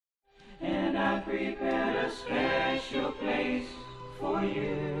hath prepared a special place for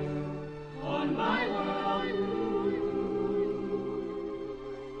you on my world.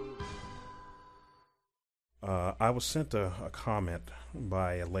 I was sent a comment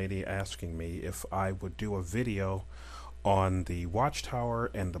by a lady asking me if I would do a video on the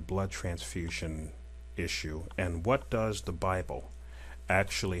Watchtower and the blood transfusion issue, and what does the Bible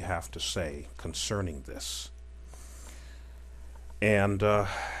actually have to say concerning this. And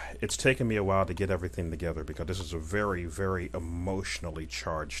it's taken me a while to get everything together because this is a very, very emotionally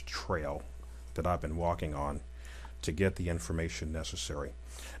charged trail that I've been walking on to get the information necessary.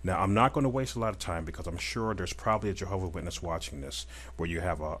 Now, I'm not going to waste a lot of time because I'm sure there's probably a Jehovah's Witness watching this where you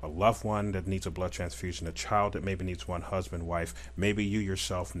have a loved one that needs a blood transfusion, a child that maybe needs one, husband, wife, maybe you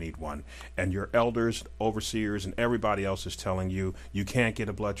yourself need one, and your elders, overseers, and everybody else is telling you you can't get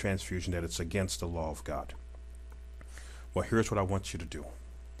a blood transfusion, that it's against the law of God. Well, here's what I want you to do.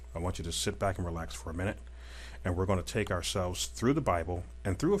 I want you to sit back and relax for a minute, and we're going to take ourselves through the Bible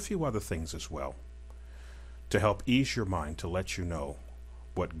and through a few other things as well to help ease your mind, to let you know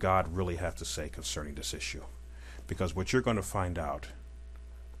what God really has to say concerning this issue. Because what you're going to find out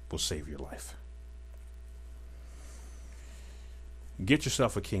will save your life. Get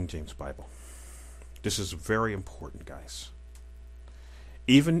yourself a King James Bible. This is very important, guys.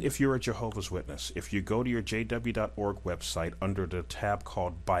 Even if you're a Jehovah's Witness, if you go to your jw.org website under the tab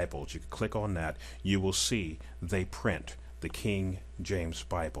called Bibles, you can click on that, you will see they print the King James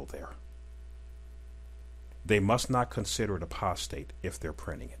Bible there. They must not consider it apostate if they're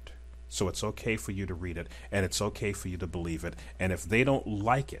printing it. So it's okay for you to read it, and it's okay for you to believe it. And if they don't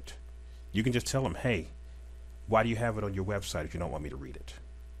like it, you can just tell them, hey, why do you have it on your website if you don't want me to read it?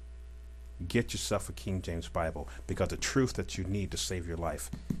 Get yourself a King James Bible, because the truth that you need to save your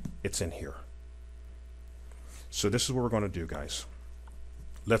life, it's in here. So this is what we're going to do, guys.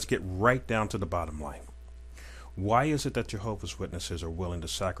 Let's get right down to the bottom line. Why is it that Jehovah's Witnesses are willing to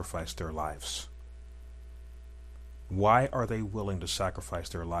sacrifice their lives? Why are they willing to sacrifice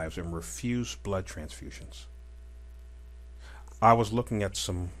their lives and refuse blood transfusions? I was looking at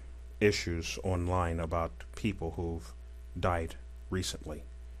some issues online about people who've died recently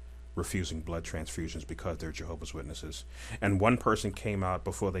refusing blood transfusions because they're Jehovah's Witnesses. And one person came out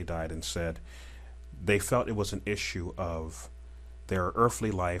before they died and said they felt it was an issue of their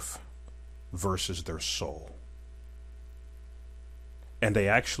earthly life versus their soul. And they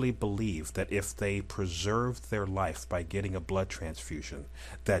actually believed that if they preserved their life by getting a blood transfusion,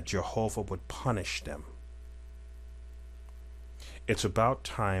 that Jehovah would punish them. It's about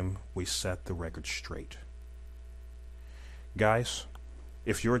time we set the record straight. Guys,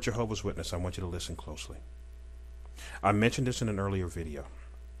 if you're a Jehovah's Witness, I want you to listen closely. I mentioned this in an earlier video.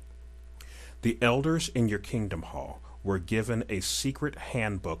 The elders in your kingdom hall were given a secret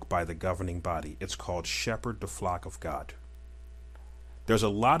handbook by the governing body. It's called Shepherd the Flock of God. There's a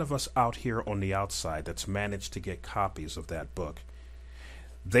lot of us out here on the outside that's managed to get copies of that book.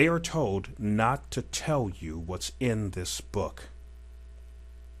 They are told not to tell you what's in this book.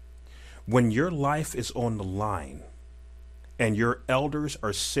 When your life is on the line and your elders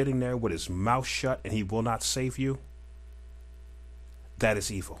are sitting there with his mouth shut and he will not save you, that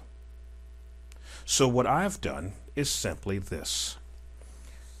is evil. So what I've done is simply this.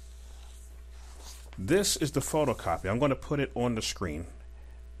 This is the photocopy. I'm going to put it on the screen.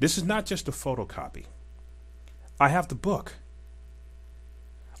 This is not just a photocopy. I have the book.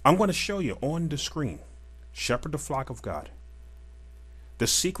 I'm going to show you on the screen, Shepherd the Flock of God, the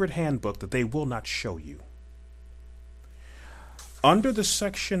secret handbook that they will not show you. Under the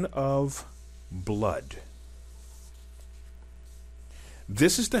section of blood,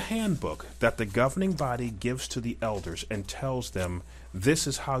 this is the handbook that the governing body gives to the elders and tells them this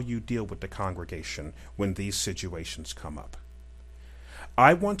is how you deal with the congregation when these situations come up.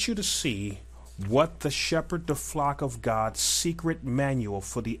 I want you to see what the Shepherd the Flock of God secret manual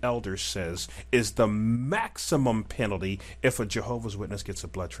for the elders says is the maximum penalty if a Jehovah's Witness gets a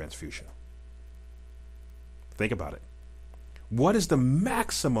blood transfusion. Think about it. What is the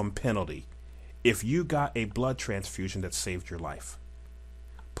maximum penalty if you got a blood transfusion that saved your life?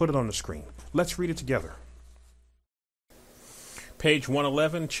 Put it on the screen. Let's read it together. Page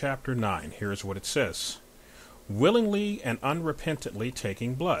 111, chapter 9. Here's what it says. Willingly and unrepentantly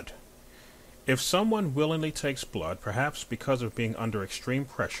taking blood. If someone willingly takes blood, perhaps because of being under extreme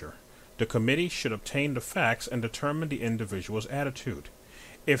pressure, the committee should obtain the facts and determine the individual's attitude.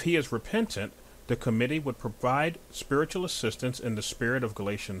 If he is repentant, the committee would provide spiritual assistance in the spirit of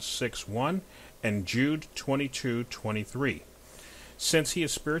Galatians 6:1 and Jude 22:23. Since he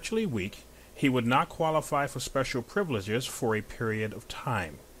is spiritually weak, he would not qualify for special privileges for a period of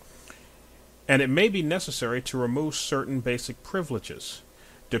time. and it may be necessary to remove certain basic privileges.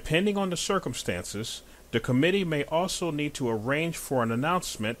 Depending on the circumstances, the committee may also need to arrange for an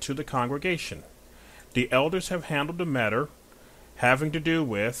announcement to the congregation. The elders have handled the matter having to do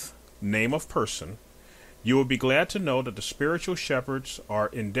with name of person. You will be glad to know that the spiritual shepherds are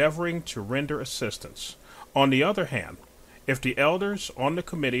endeavoring to render assistance. On the other hand, if the elders on the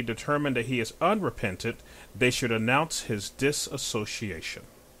committee determine that he is unrepentant, they should announce his disassociation.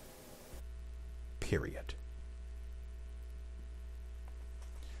 Period.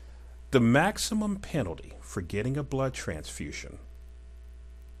 The maximum penalty for getting a blood transfusion,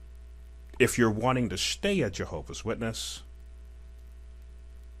 if you're wanting to stay a Jehovah's Witness,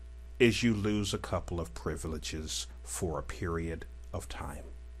 is you lose a couple of privileges for a period of time.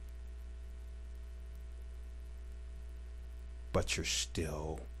 But you're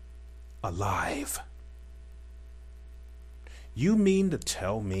still alive. You mean to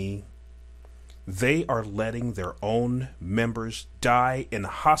tell me they are letting their own members die in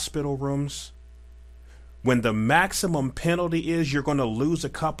hospital rooms when the maximum penalty is you're going to lose a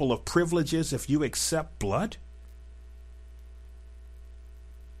couple of privileges if you accept blood?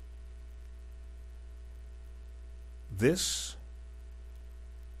 This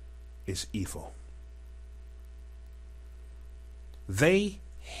is evil. They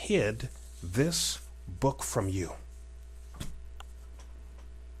hid this book from you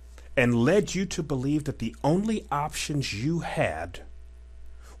and led you to believe that the only options you had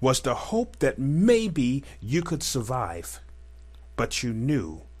was to hope that maybe you could survive, but you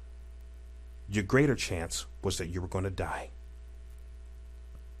knew your greater chance was that you were going to die.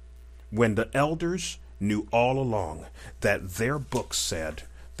 When the elders knew all along that their book said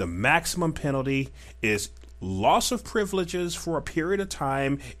the maximum penalty is loss of privileges for a period of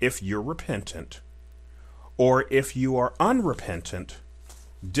time if you're repentant, or if you are unrepentant,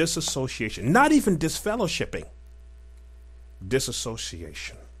 disassociation, not even disfellowshipping,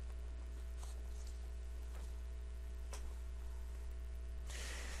 disassociation.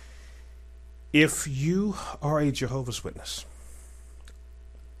 If you are a Jehovah's Witness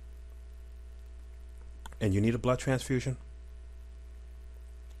and you need a blood transfusion,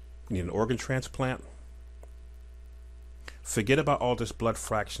 you need an organ transplant, forget about all this blood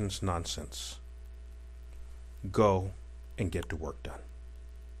fractions nonsense. Go and get the work done.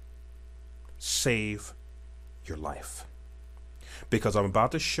 Save your life. Because I'm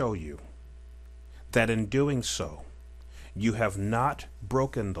about to show you that in doing so, you have not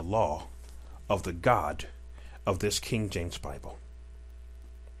broken the law of the God of this King James Bible.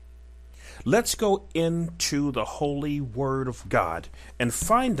 Let's go into the holy word of God and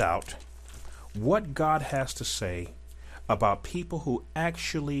find out what God has to say about people who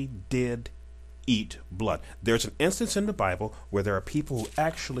actually did eat blood. There's an instance in the Bible where there are people who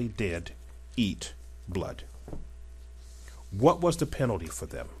actually did eat blood. What was the penalty for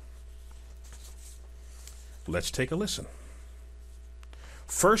them? Let's take a listen.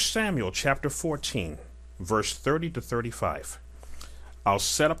 1 Samuel chapter 14, verse 30 to 35. I'll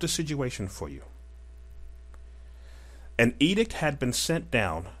set up the situation for you. An edict had been sent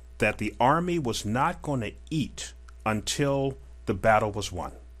down that the army was not going to eat until the battle was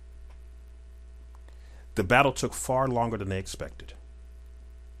won. The battle took far longer than they expected.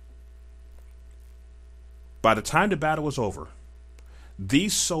 By the time the battle was over,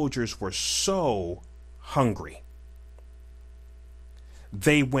 these soldiers were so hungry.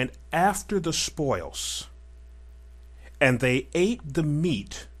 They went after the spoils, and they ate the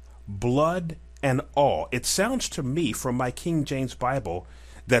meat, blood and all. It sounds to me from my King James Bible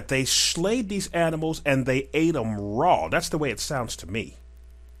that they slayed these animals and they ate them raw. That's the way it sounds to me.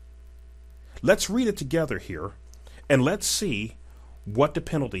 Let's read it together here, and let's see what the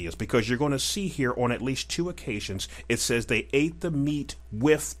penalty is, because you're going to see here on at least two occasions it says they ate the meat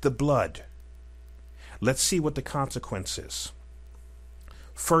with the blood. Let's see what the consequence is.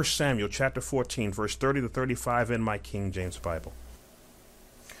 1 Samuel chapter 14, verse 30 to 35 in my King James Bible.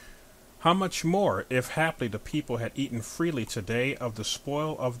 How much more, if haply the people had eaten freely today of the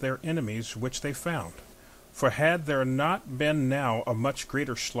spoil of their enemies which they found? For had there not been now a much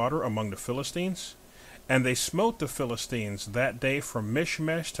greater slaughter among the Philistines? And they smote the Philistines that day from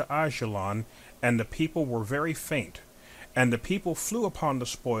Michmash to Ajalon, and the people were very faint. And the people flew upon the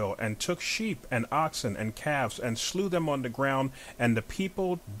spoil, and took sheep and oxen and calves, and slew them on the ground, and the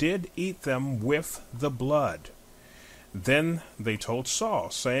people did eat them with the blood. Then they told Saul,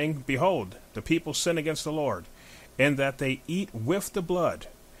 saying, Behold, the people sin against the Lord, in that they eat with the blood.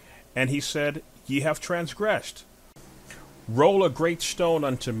 And he said, Ye have transgressed. Roll a great stone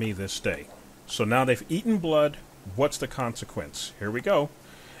unto me this day. So now they've eaten blood. What's the consequence? Here we go.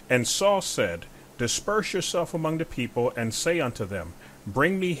 And Saul said, Disperse yourself among the people, and say unto them,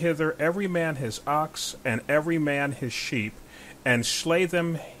 Bring me hither every man his ox, and every man his sheep, and slay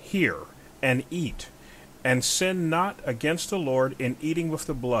them here, and eat. And sin not against the Lord in eating with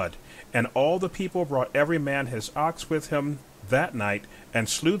the blood. And all the people brought every man his ox with him that night, and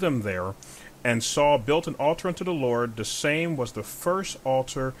slew them there. And Saul built an altar unto the Lord. The same was the first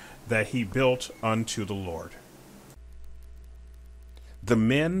altar that he built unto the Lord. The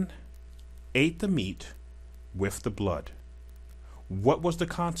men ate the meat with the blood. What was the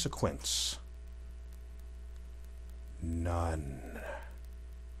consequence? None.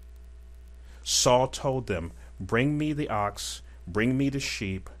 Saul told them, Bring me the ox, bring me the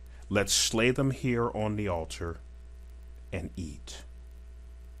sheep, let's slay them here on the altar and eat.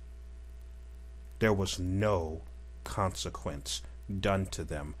 There was no consequence done to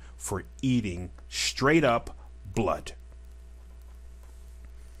them for eating straight up blood.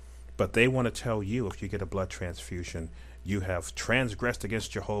 But they want to tell you, if you get a blood transfusion, you have transgressed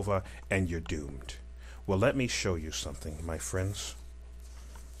against Jehovah and you're doomed. Well, let me show you something, my friends.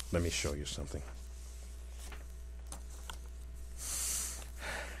 Let me show you something.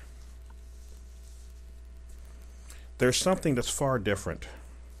 There's something that's far different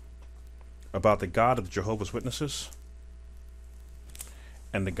about the God of the Jehovah's Witnesses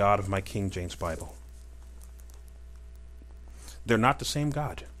and the God of my King James Bible. They're not the same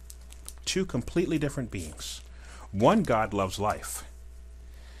God. Two completely different beings. One God loves life.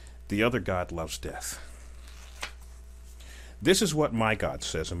 The other God loves death. This is what my God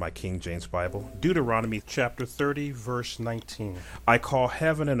says in my King James Bible. Deuteronomy chapter 30, verse 19. I call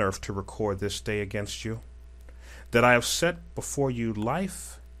heaven and earth to record this day against you, that I have set before you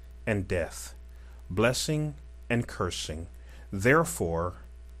life and death, blessing and cursing. Therefore,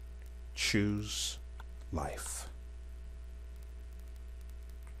 choose life,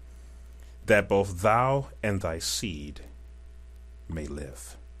 that both thou and thy seed may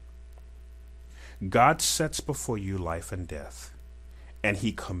live. God sets before you life and death, and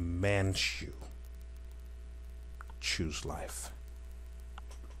he commands you, choose life.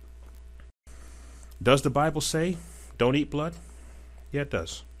 Does the Bible say, don't eat blood? Yeah, it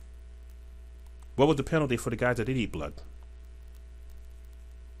does. What was the penalty for the guys that did eat blood?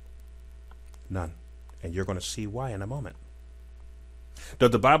 None. And you're going to see why in a moment.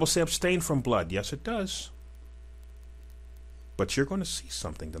 Does the Bible say abstain from blood? Yes, it does. But you're going to see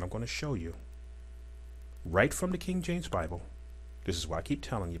something that I'm going to show you right from the King James Bible. This is why I keep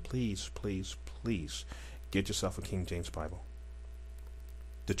telling you, please, please, please get yourself a King James Bible.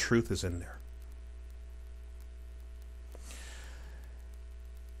 The truth is in there.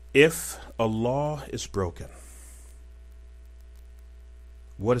 If a law is broken,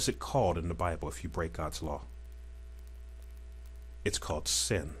 what is it called in the Bible if you break God's law? It's called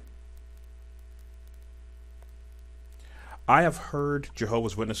sin. I have heard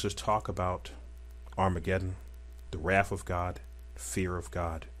Jehovah's Witnesses talk about Armageddon, the wrath of God, fear of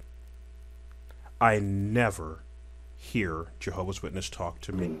God. I never hear Jehovah's Witness talk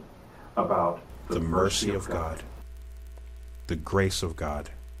to me about the mercy of God, the grace of God,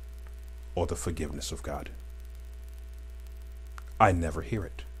 or the forgiveness of God. I never hear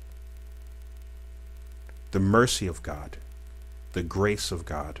it. The mercy of God, the grace of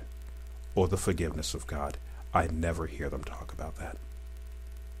God, or the forgiveness of God, I never hear them talk about that.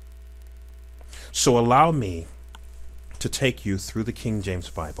 So allow me to take you through the King James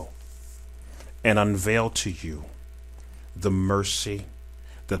Bible and unveil to you the mercy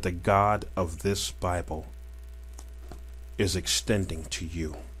that the God of this Bible is extending to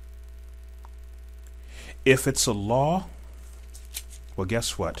you. If it's a law, well,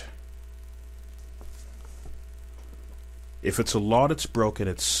 guess what? If it's a law that's broken,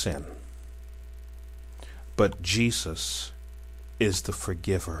 it's sin. But Jesus is the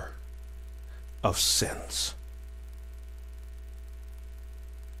forgiver of sins.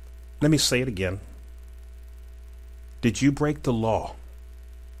 Let me say it again. Did you break the law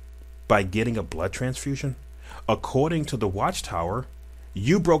by getting a blood transfusion? According to the Watchtower,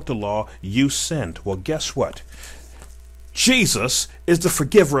 you broke the law, you sinned. Well, guess what? Jesus is the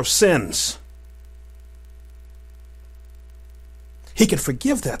forgiver of sins. He can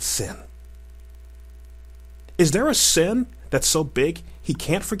forgive that sin. Is there a sin that's so big he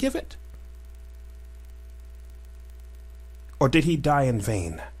can't forgive it? Or did he die in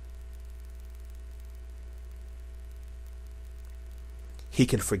vain? He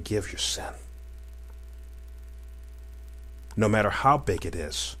can forgive your sin. No matter how big it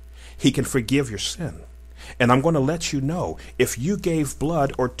is, he can forgive your sin. And I'm going to let you know, if you gave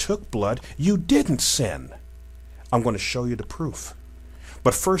blood or took blood, you didn't sin. I'm going to show you the proof.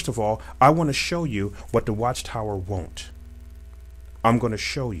 But first of all, I want to show you what the Watchtower won't. I'm going to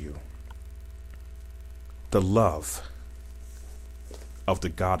show you the love of the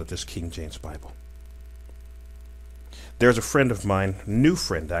God of this King James Bible. There's a friend of mine, new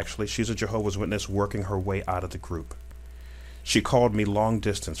friend actually. She's a Jehovah's Witness working her way out of the group. She called me long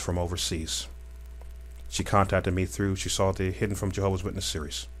distance from overseas. She contacted me she saw the Hidden from Jehovah's Witness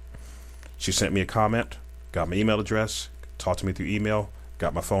series. She sent me a comment, got my email address, talked to me through email,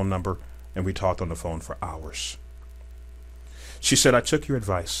 got my phone number, and we talked on the phone for hours. She said, I took your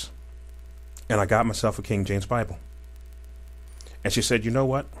advice, and I got myself a King James Bible. And she said, you know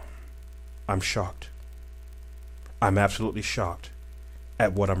what? I'm shocked. I'm absolutely shocked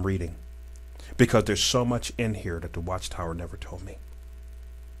at what I'm reading, because there's so much in here that the Watchtower never told me.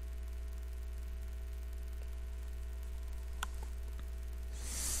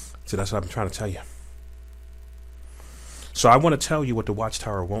 See, that's what I'm trying to tell you. So I want to tell you what the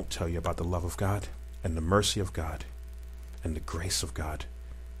Watchtower won't tell you about the love of God and the mercy of God and the grace of God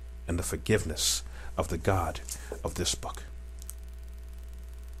and the forgiveness of the God of this book.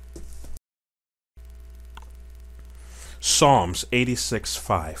 Psalms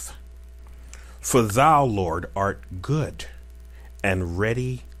 86:5. For thou, Lord, art good and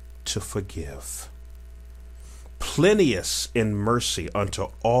ready to forgive, plenteous in mercy unto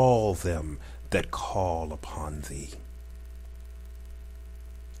all them that call upon thee.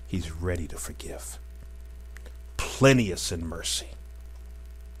 He's ready to forgive. Plenteous in mercy.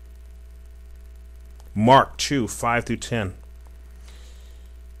 Mark 2:5-10.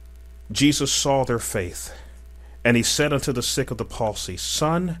 Jesus saw their faith, and he said unto the sick of the palsy,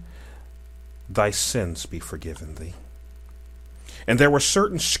 Son, thy sins be forgiven thee. And there were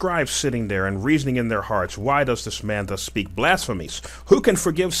certain scribes sitting there and reasoning in their hearts, Why does this man thus speak blasphemies? Who can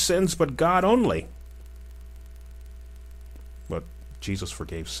forgive sins but God only? But Jesus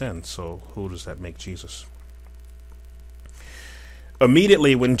forgave sins, so who does that make Jesus?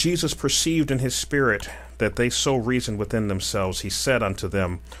 Immediately when Jesus perceived in his spirit that they so reasoned within themselves, he said unto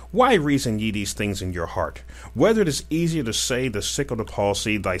them, Why reason ye these things in your heart? Whether it is easier to say the sick of the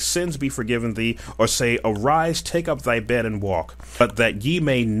palsy, Thy sins be forgiven thee, or say, Arise, take up thy bed and walk. But that ye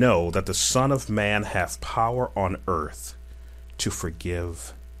may know that the Son of Man hath power on earth to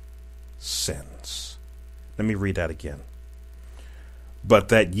forgive sins. Let me read that again. But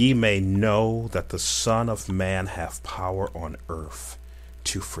that ye may know that the Son of Man hath power on earth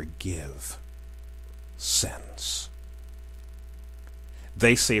to forgive sins.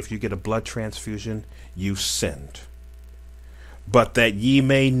 They say if you get a blood transfusion, you sinned. But that ye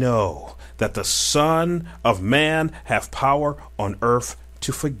may know that the Son of Man hath power on earth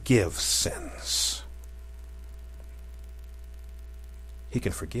to forgive sins. He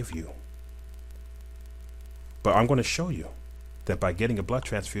can forgive you. But I'm going to show you that by getting a blood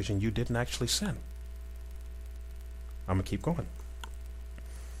transfusion, you didn't actually sin. I'm going to keep going.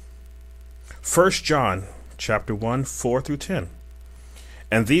 1 John chapter 1, 4-10.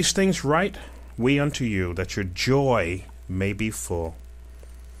 And these things write we unto you, that your joy may be full.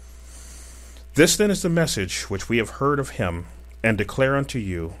 This then is the message which we have heard of him, and declare unto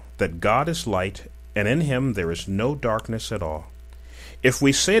you, that God is light, and in him there is no darkness at all. If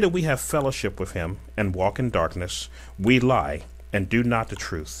we say that we have fellowship with him, and walk in darkness, we lie, and do not the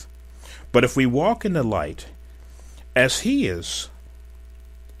truth. But if we walk in the light, as he is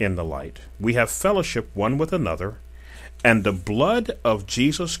in the light, we have fellowship one with another, and the blood of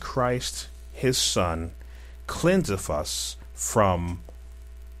Jesus Christ, his Son, cleanseth us from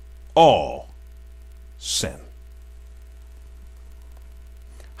all sin.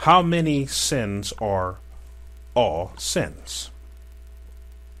 How many sins are all sins?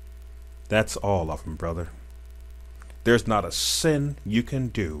 That's all of them, brother. There's not a sin you can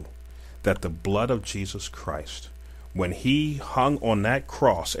do that the blood of Jesus Christ, when he hung on that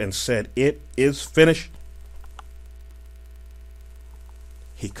cross and said, It is finished,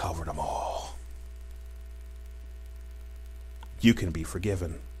 he covered them all. You can be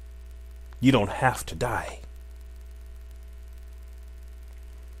forgiven. You don't have to die.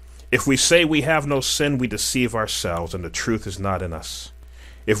 If we say we have no sin, we deceive ourselves, and the truth is not in us.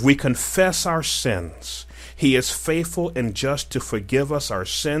 If we confess our sins, he is faithful and just to forgive us our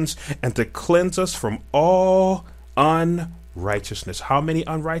sins and to cleanse us from all unrighteousness. How many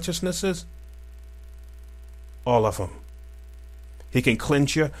unrighteousnesses? All of them. He can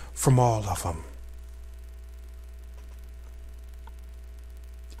cleanse you from all of them.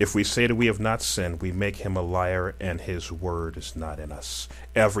 If we say that we have not sinned, we make him a liar, and his word is not in us.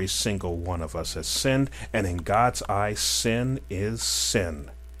 Every single one of us has sinned, and in God's eyes, sin is sin.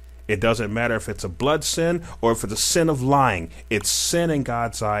 It doesn't matter if it's a blood sin or if it's a sin of lying. It's sin in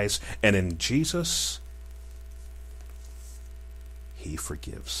God's eyes. And in Jesus, he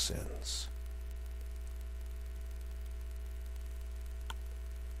forgives sins.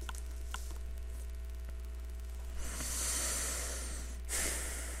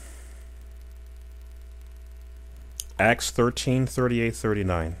 Acts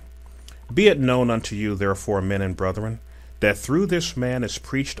 13:38-39. Be it known unto you, therefore, men and brethren, that through this man is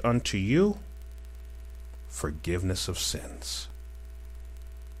preached unto you forgiveness of sins.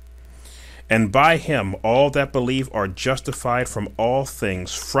 And by him all that believe are justified from all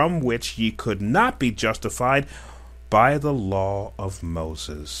things from which ye could not be justified by the law of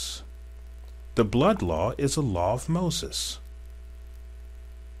Moses. The blood law is a law of Moses.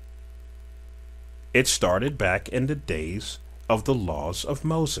 It started back in the days of the laws of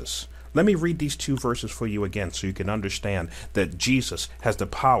Moses. Let me read these two verses for you again so you can understand that Jesus has the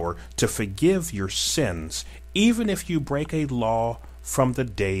power to forgive your sins, even if you break a law from the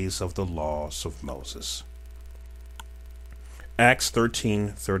days of the laws of Moses. Acts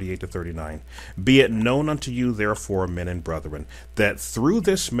 13:38-39. Be it known unto you, therefore, men and brethren, that through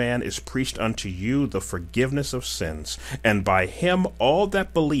this man is preached unto you the forgiveness of sins, and by him all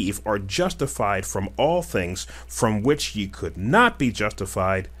that believe are justified from all things from which ye could not be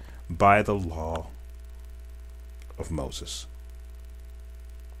justified by the law of Moses.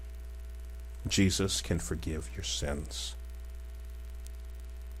 Jesus can forgive your sins.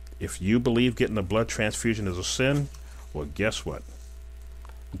 If you believe getting a blood transfusion is a sin, well, guess what?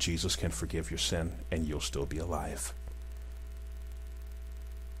 Jesus can forgive your sin and you'll still be alive.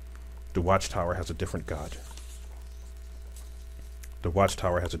 The Watchtower has a different God. The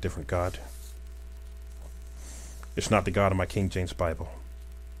Watchtower has a different God. It's not the God of my King James Bible.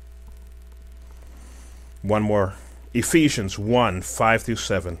 One more. Ephesians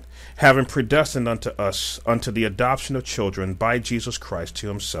 1:5-7. Having predestined unto us unto the adoption of children by Jesus Christ to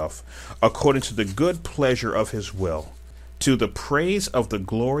himself, according to the good pleasure of his will, to the praise of the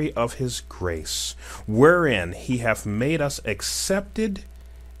glory of his grace, wherein he hath made us accepted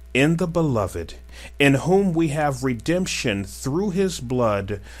in the beloved, in whom we have redemption through his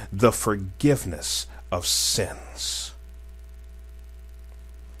blood, the forgiveness of sins,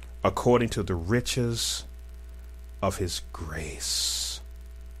 according to the riches of his grace.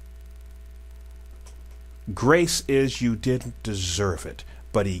 Grace is you didn't deserve it,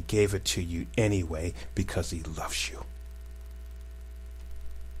 but he gave it to you anyway because he loves you.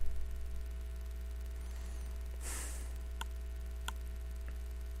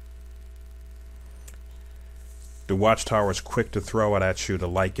 The Watchtower is quick to throw it at you. The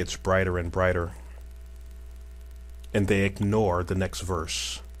light gets brighter and brighter, and they ignore the next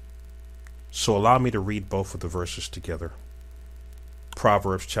verse. So allow me to read both of the verses together.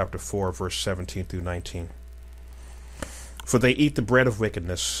 Proverbs chapter 4, verse 17-19. For they eat the bread of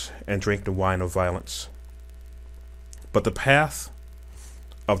wickedness and drink the wine of violence. But the path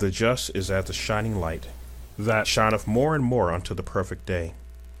of the just is as the shining light, that shineth more and more unto the perfect day.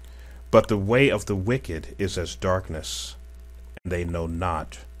 But the way of the wicked is as darkness, and they know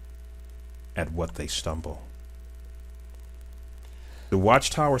not at what they stumble. The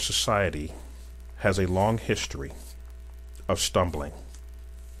Watchtower Society has a long history of stumbling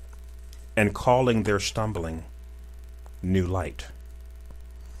and calling their stumbling new light.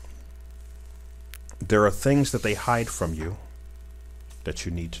 There are things that they hide from you that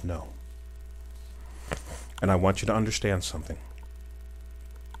you need to know. And I want you to understand something.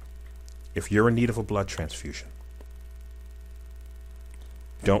 If you're in need of a blood transfusion,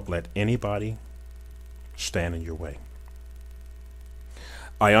 don't let anybody stand in your way.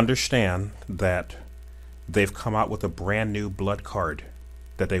 I understand that they've come out with a brand new blood card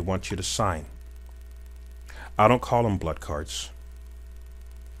that they want you to sign. I don't call them blood cards.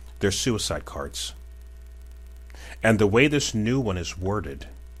 They're suicide cards. And the way this new one is worded,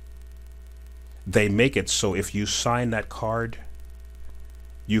 they make it so if you sign that card,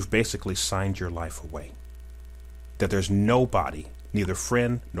 you've basically signed your life away. That there's nobody, neither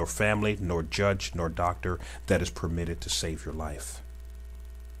friend, nor family, nor judge, nor doctor, that is permitted to save your life.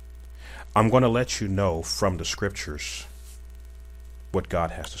 I'm going to let you know from the scriptures what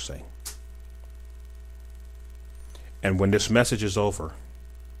God has to say. And when this message is over,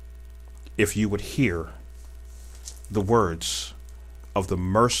 if you would hear the words of the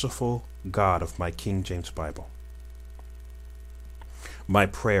merciful God of my King James Bible, my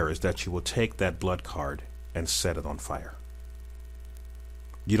prayer is that you will take that blood card and set it on fire.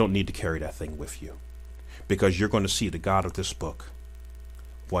 You don't need to carry that thing with you, because you're going to see the God of this book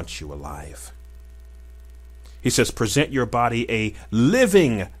wants you alive. He says, present your body a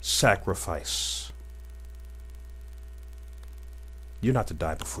living sacrifice. You're not to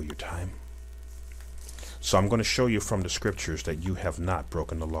die before your time. So I'm going to show you from the scriptures that you have not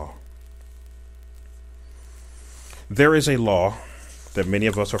broken the law. There is a law that many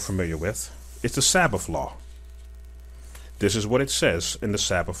of us are familiar with. It's the Sabbath law. This is what it says in the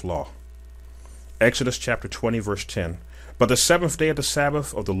Sabbath law. Exodus chapter 20, verse 10. But the seventh day of the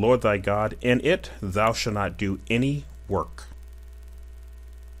Sabbath of the Lord thy God, in it thou shalt not do any work.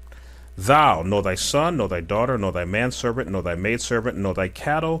 Thou, nor thy son, nor thy daughter, nor thy manservant, nor thy maidservant, nor thy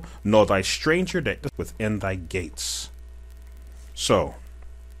cattle, nor thy stranger that is within thy gates. So,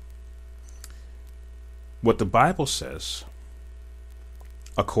 what the Bible says,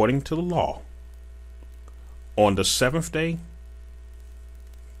 according to the law, on the seventh day,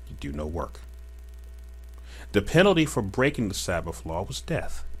 you do no work. The penalty for breaking the Sabbath law was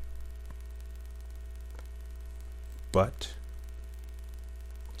death. But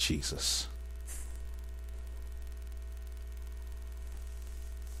Jesus.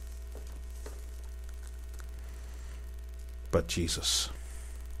 But Jesus.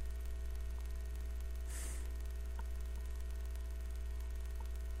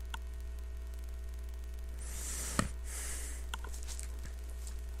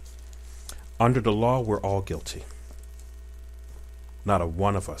 Under the law, we're all guilty. Not a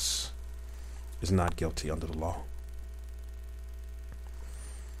one of us is not guilty under the law.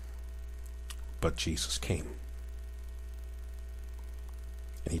 But Jesus came.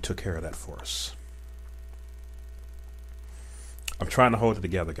 And he took care of that for us. I'm trying to hold it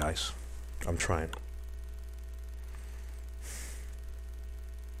together, guys. I'm trying.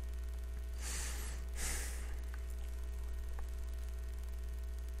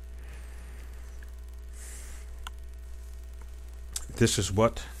 This is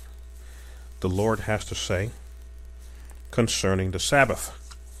what the Lord has to say concerning the Sabbath.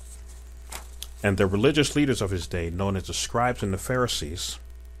 And the religious leaders of his day, known as the scribes and the Pharisees,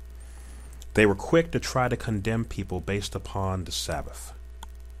 they were quick to try to condemn people based upon the Sabbath.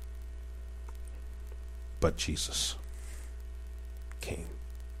 But Jesus came.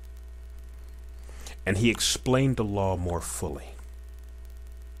 And he explained the law more fully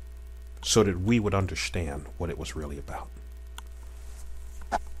so that we would understand what it was really about.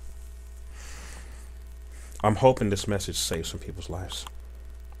 I'm hoping this message saves some people's lives.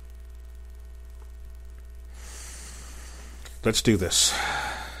 Let's do this.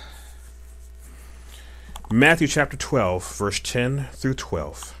 Matthew chapter 12, verse 10 through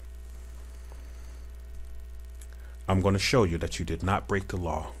 12. I'm going to show you that you did not break the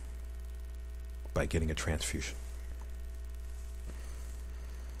law by getting a transfusion.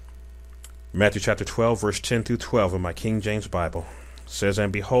 Matthew chapter 12, verse 10 through 12 in my King James Bible says,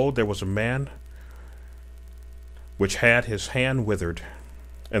 And behold, there was a man which had his hand withered,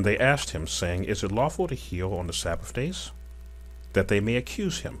 and they asked him, saying, Is it lawful to heal on the Sabbath days? That they may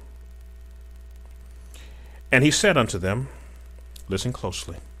accuse him. And he said unto them, listen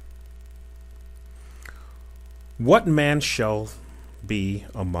closely, What man shall be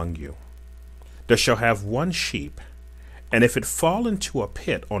among you that shall have one sheep, and if it fall into a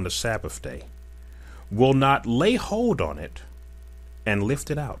pit on the Sabbath day, will not lay hold on it and lift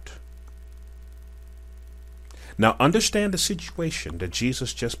it out? Now understand the situation that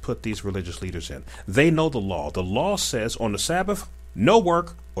Jesus just put these religious leaders in. They know the law. The law says on the Sabbath, no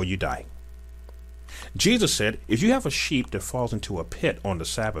work or you die. Jesus said, if you have a sheep that falls into a pit on the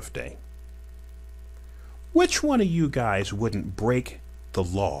Sabbath day, which one of you guys wouldn't break the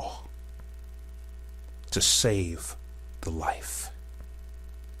law to save the life?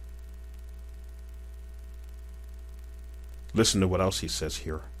 Listen to what else he says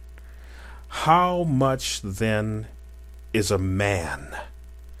here. How much then is a man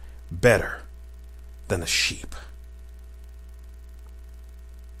better than a sheep?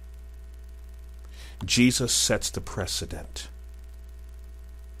 Jesus sets the precedent.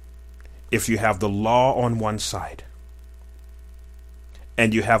 If you have the law on one side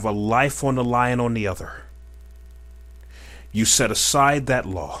and you have a life on the line on the other, you set aside that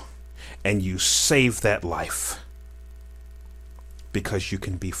law and you save that life because you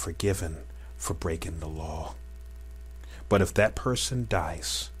can be forgiven for breaking the law. But if that person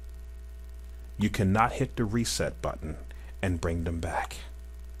dies, you cannot hit the reset button and bring them back.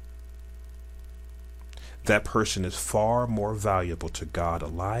 That person is far more valuable to God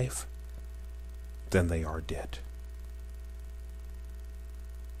alive than they are dead.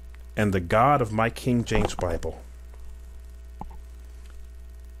 And the God of my King James Bible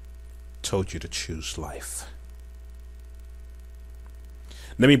told you to choose life.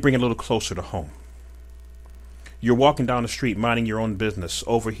 Let me bring it a little closer to home. You're walking down the street minding your own business.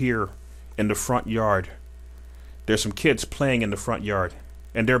 Over here in the front yard, there's some kids playing in the front yard,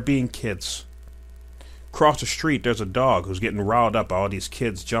 and they're being kids. Across the street, there's a dog who's getting riled up by all these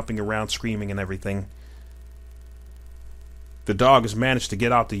kids jumping around, screaming and everything. The dog has managed to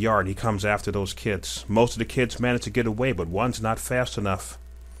get out the yard. He comes after those kids. Most of the kids manage to get away, but one's not fast enough.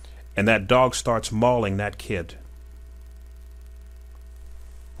 And that dog starts mauling that kid.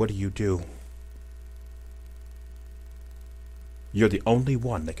 What do? You're the only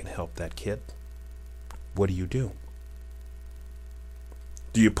one that can help that kid. What do?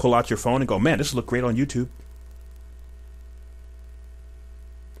 Do you pull out your phone and go, man, this will look great on YouTube?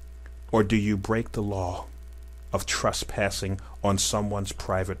 Or do you break the law of trespassing on someone's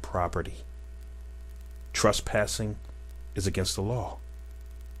private property? Trespassing is against the law.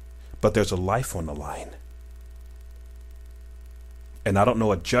 But there's a life on the line. And I don't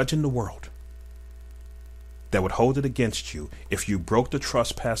know a judge in the world that would hold it against you if you broke the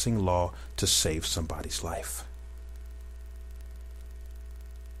trespassing law to save somebody's life.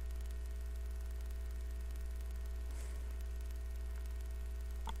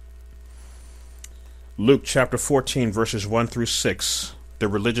 Luke chapter 14, verses 1 through 6. The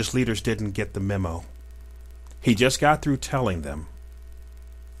religious leaders didn't get the memo. He just got through telling them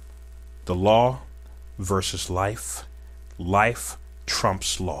the law versus life. Life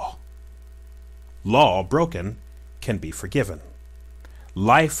trumps law. Law broken can be forgiven.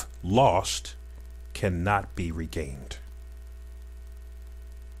 Life lost cannot be regained.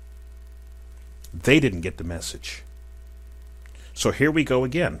 They didn't get the message. So here we go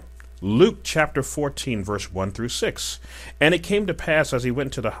again. Luke chapter 14, verse 1 through 6. And it came to pass, as he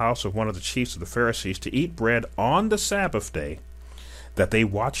went to the house of one of the chiefs of the Pharisees to eat bread on the Sabbath day, that they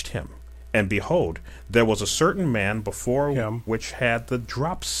watched him. And behold, there was a certain man before him which had the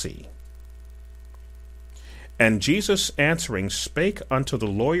dropsy. And Jesus answering spake unto the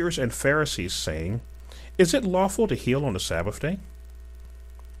lawyers and Pharisees, saying, Is it lawful to heal on the Sabbath day?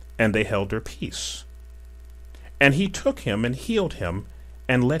 And they held their peace. And he took him and healed him,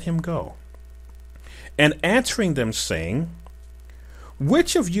 and let him go. And answering them, saying,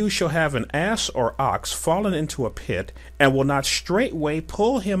 Which of you shall have an ass or ox fallen into a pit, and will not straightway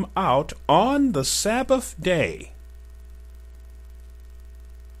pull him out on the Sabbath day?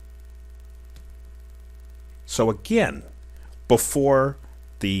 So again, before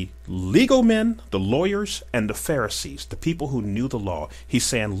the legal men, the lawyers, and the Pharisees, the people who knew the law, he's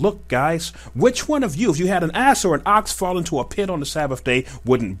saying, look, guys, which one of you, if you had an ass or an ox fall into a pit on the Sabbath day,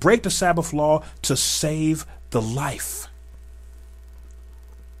 wouldn't break the Sabbath law to save the life?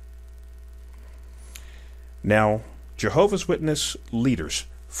 Now, Jehovah's Witness leaders,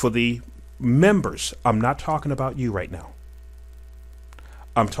 for the members, I'm not talking about you right now.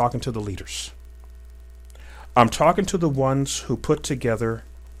 I'm talking to the leaders. I'm talking to the ones who put together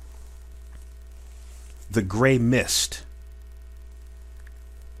the gray mist,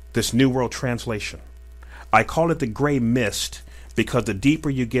 this New World Translation. I call it the gray mist because the deeper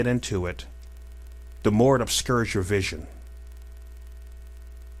you get into it, the more it obscures your vision.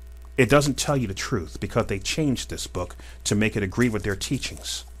 It doesn't tell you the truth because they changed this book to make it agree with their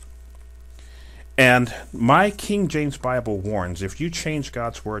teachings. And my King James Bible warns, if you change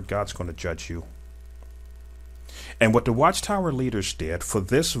God's word, God's going to judge you. And what the Watchtower leaders did for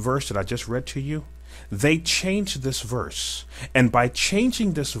this verse that I just read to you, they changed this verse. And by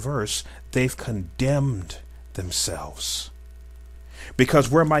changing this verse, they've condemned themselves.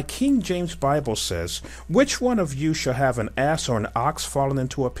 Because where my King James Bible says, Which one of you shall have an ass or an ox fallen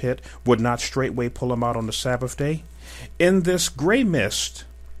into a pit, would not straightway pull him out on the Sabbath day? In this gray mist,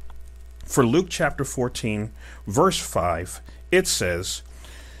 for Luke chapter 14, verse 5, it says,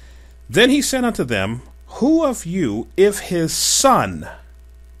 Then he said unto them, Who of you, if his son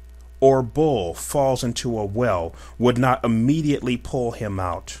or bull falls into a well, would not immediately pull him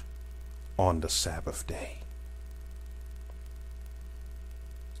out on the Sabbath day?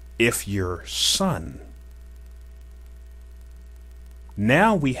 If your son.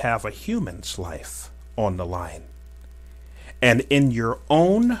 Now we have a human's life on the line. And in your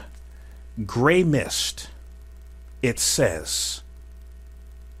own gray mist, it says,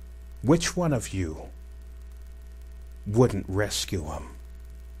 which one of you wouldn't rescue him?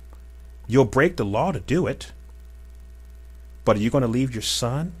 You'll break the law to do it, but are you going to leave your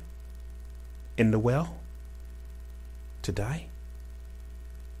son in the well to die?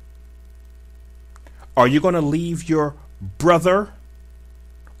 Are you going to leave your brother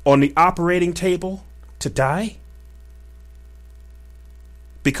on the operating table to die?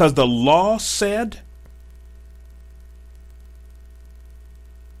 Because the law said?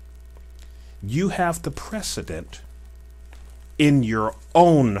 You have the precedent in your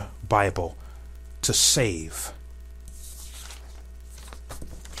own Bible to save.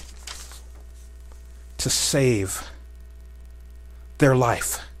 To save their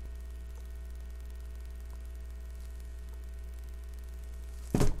life.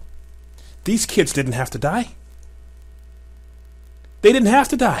 These kids didn't have to die. They didn't have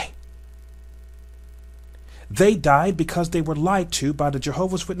to die. They died because they were lied to by the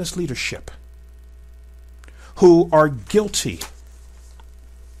Jehovah's Witness leadership, who are guilty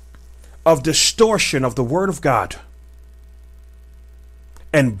of distortion of the Word of God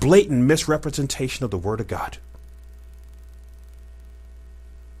and blatant misrepresentation of the Word of God.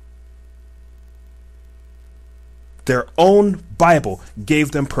 Their own Bible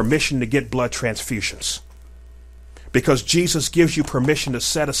gave them permission to get blood transfusions, because Jesus gives you permission to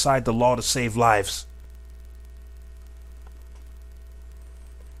set aside the law to save lives.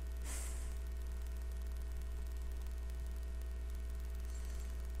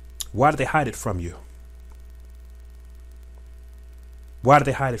 Why did they hide it from you? Why did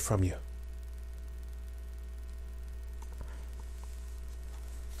they hide it from you?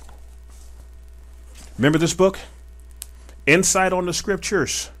 Remember this book? Insight on the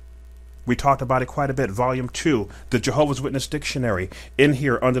Scriptures. We talked about it quite a bit. Volume 2, the Jehovah's Witness Dictionary. In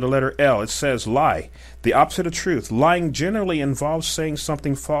here, under the letter L, it says lie. The opposite of truth. Lying generally involves saying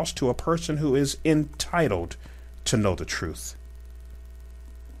something false to a person who is entitled to know the truth.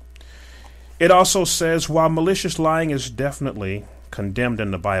 It also says, while malicious lying is definitely condemned in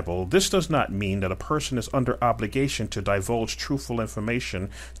the Bible, this does not mean that a person is under obligation to divulge truthful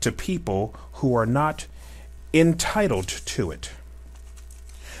information to people who are not entitled to it.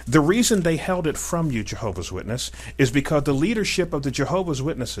 The reason they held it from you, Jehovah's Witness, is because the leadership of the Jehovah's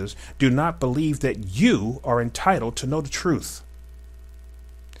Witnesses do not believe that you are entitled to know the truth.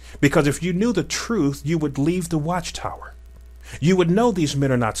 Because if you knew the truth, you would leave the watchtower. You would know these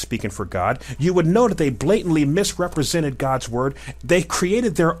men are not speaking for God. You would know that they blatantly misrepresented God's word. They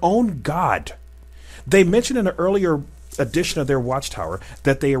created their own God. They mentioned in an earlier edition of their watchtower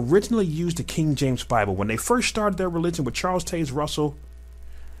that they originally used the King James Bible. When they first started their religion with Charles Taze Russell,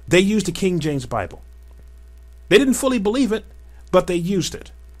 they used the King James Bible. They didn't fully believe it, but they used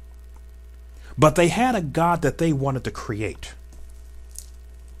it. But they had a God that they wanted to create.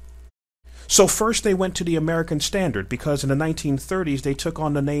 So first they went to the American Standard, because in the 1930s they took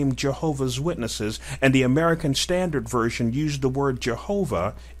on the name Jehovah's Witnesses, and the American Standard Version used the word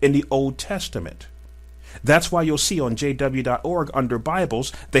Jehovah in the Old Testament. That's why you'll see on jw.org under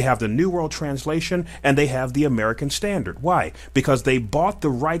Bibles, they have the New World Translation and they have the American Standard. Why? Because they bought the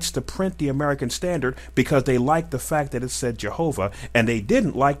rights to print the American Standard because they liked the fact that it said Jehovah, and they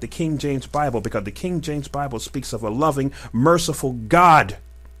didn't like the King James Bible because the King James Bible speaks of a loving, merciful God.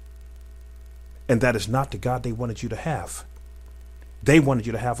 And that is not the God they wanted you to have. They wanted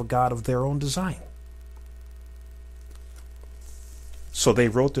you to have a God of their own design. So they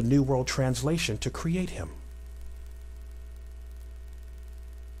wrote the New World Translation to create him.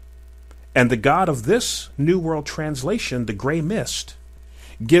 And the God of this New World Translation, the Gray Mist,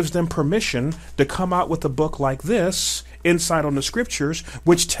 gives them permission to come out with a book like this, Insight on the Scriptures,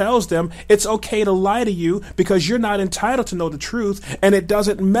 which tells them it's okay to lie to you because you're not entitled to know the truth, and it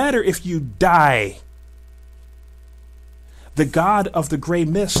doesn't matter if you die. The God of the Gray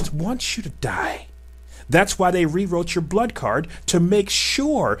Mist wants you to die. That's why they rewrote your blood card, to make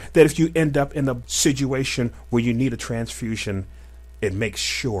sure that if you end up in a situation where you need a transfusion, it makes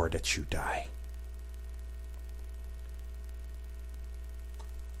sure that you die.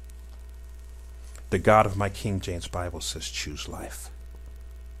 The God of my King James Bible says choose life.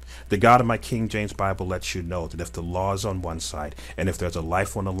 The God of my King James Bible lets you know that if the law is on one side and if there's a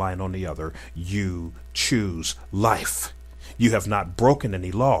life on the line on the other, you choose life. You have not broken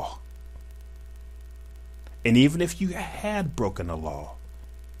any law. And even if you had broken the law,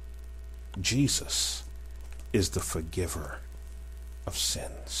 Jesus is the forgiver of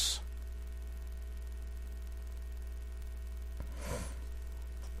sins.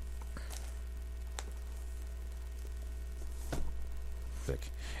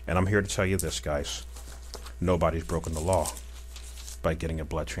 And I'm here to tell you this, guys. Nobody's broken the law by getting a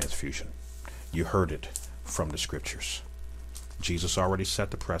blood transfusion. You heard it from the Scriptures. Jesus already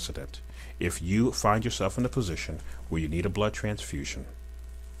set the precedent. If you find yourself in a position where you need a blood transfusion,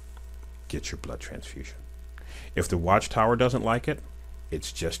 get your blood transfusion. If the Watchtower doesn't like it,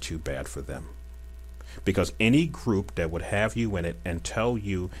 it's just too bad for them. Because any group that would have you in it and tell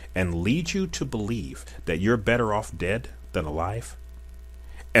you and lead you to believe that you're better off dead than alive,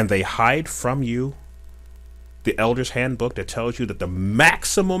 and they hide from you the Elder's Handbook that tells you that the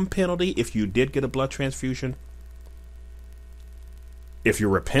maximum penalty if you did get a blood transfusion, if you're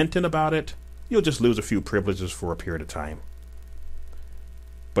repentant about it, you'll just lose a few privileges for a period of time.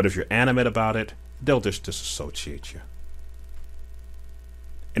 But if you're animate about it, they'll just disassociate you.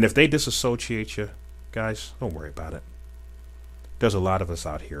 And if they disassociate you, guys, don't worry about it. There's a lot of us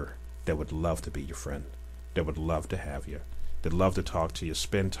out here that would love to be your friend, that would love to have you, that love to talk to you,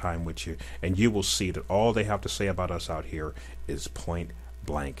 spend time with you, and you will see that all they have to say about us out here is point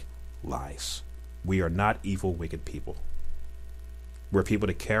blank lies. We are not evil, wicked people. We're people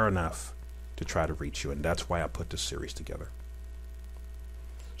that care enough to try to reach you, and that's why I put this series together.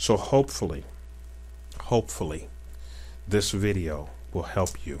 So hopefully, this video will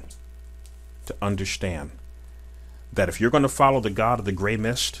help you to understand that if you're going to follow the God of the gray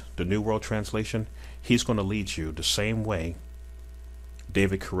mist, the New World Translation, he's going to lead you the same way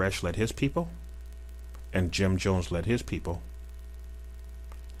David Koresh led his people and Jim Jones led his people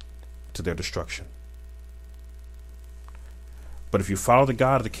to their destruction. But if you follow the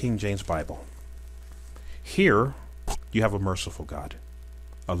God of the King James Bible, here you have a merciful God,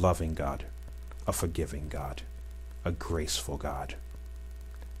 a loving God, a forgiving God, a graceful God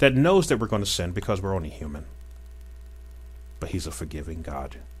that knows that we're going to sin because we're only human. But he's a forgiving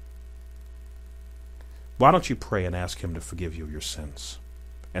God. Why don't you pray and ask him to forgive you your sins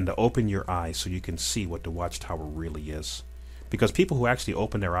and to open your eyes so you can see what the Watchtower really is? Because people who actually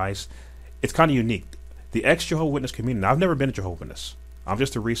open their eyes, it's kind of unique. The ex-Jehovah's Witness community, now, I've never been a Jehovah's Witness. I'm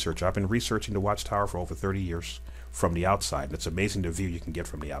just a researcher. I've been researching the Watchtower for over 30 years from the outside. And it's amazing the view you can get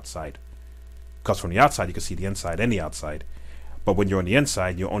from the outside. Because from the outside, you can see the inside and the outside. But when you're on the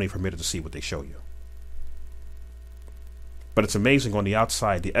inside, you're only permitted to see what they show you. But it's amazing on the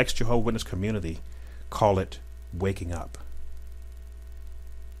outside, the ex-Jehovah's Witness community call it waking up.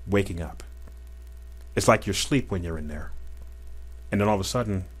 Waking up. It's like you're asleep when you're in there. And then all of a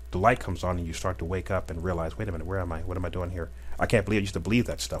sudden, the light comes on and you start to wake up and realize, wait a minute, where am I? What am I doing here? I can't believe I used to believe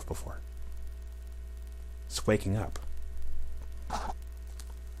that stuff before. It's waking up.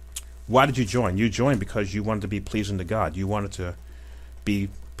 Why did you join? You joined because you wanted to be pleasing to God. You wanted to be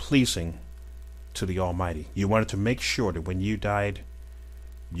pleasing to the Almighty. You wanted to make sure that when you died,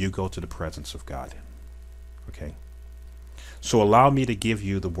 you go to the presence of God. Okay? So allow me to give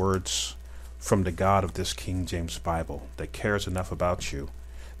you the words from the God of this King James Bible that cares enough about you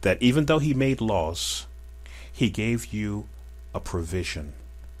that even though he made laws, he gave you a provision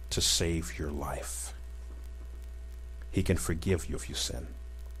to save your life. He can forgive you if you sin.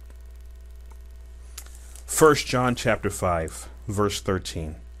 1 John chapter 5, verse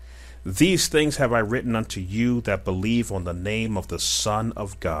 13. These things have I written unto you that believe on the name of the Son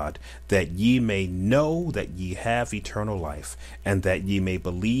of God, that ye may know that ye have eternal life, and that ye may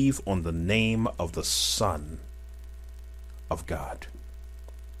believe on the name of the Son of God.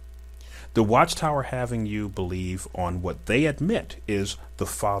 The Watchtower having you believe on what they admit is the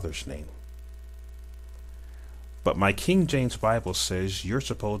Father's name. But my King James Bible says you're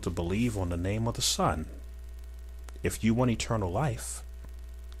supposed to believe on the name of the Son. If you want eternal life,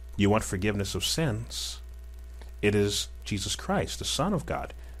 you want forgiveness of sins, it is Jesus Christ, the Son of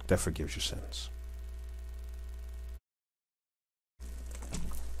God, that forgives your sins.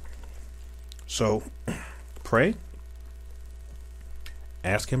 So, pray,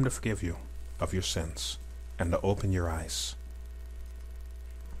 ask him to forgive you of your sins and to open your eyes.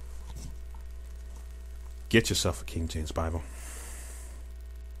 Get yourself a King James Bible.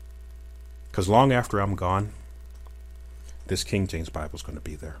 Because long after I'm gone, this King James Bible is going to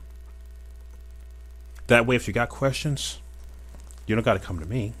be there. That way, if you got questions, you don't got to come to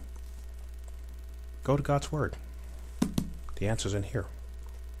me. Go to God's Word. The answer's in here.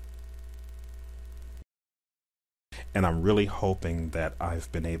 And I'm really hoping that I've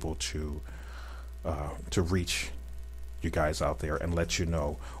been able to reach you guys out there and let you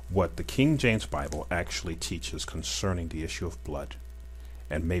know what the King James Bible actually teaches concerning the issue of blood.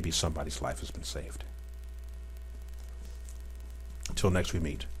 And maybe somebody's life has been saved. Until next we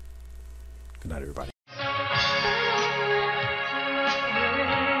meet. Good night, everybody.